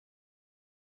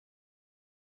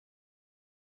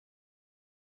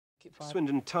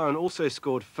Swindon Town also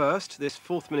scored first, this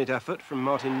fourth-minute effort from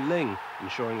Martin Ling,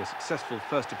 ensuring a successful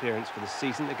first appearance for the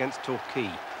season against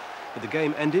Torquay. But the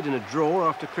game ended in a draw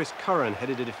after Chris Curran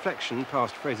headed a deflection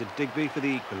past Fraser Digby for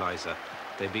the equaliser.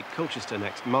 They beat Colchester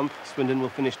next month. Swindon will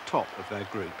finish top of their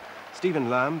group. Stephen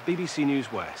Lamb, BBC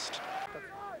News West.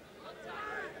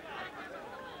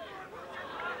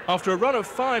 After a run of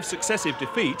 5 successive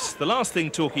defeats, the last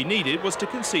thing Torquay needed was to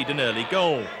concede an early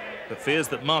goal. But fears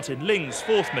that Martin Ling's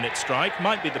fourth-minute strike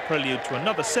might be the prelude to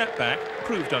another setback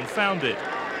proved unfounded.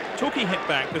 Torquay hit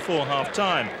back before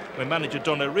half-time, when manager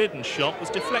Don O'Riordan's shot was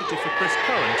deflected for Chris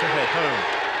Curran to head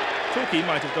home. Torquay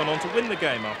might have gone on to win the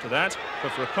game after that,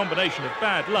 but for a combination of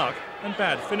bad luck and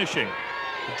bad finishing.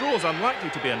 The draw's unlikely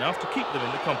to be enough to keep them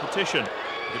in the competition,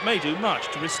 but it may do much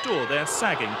to restore their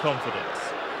sagging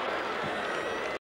confidence.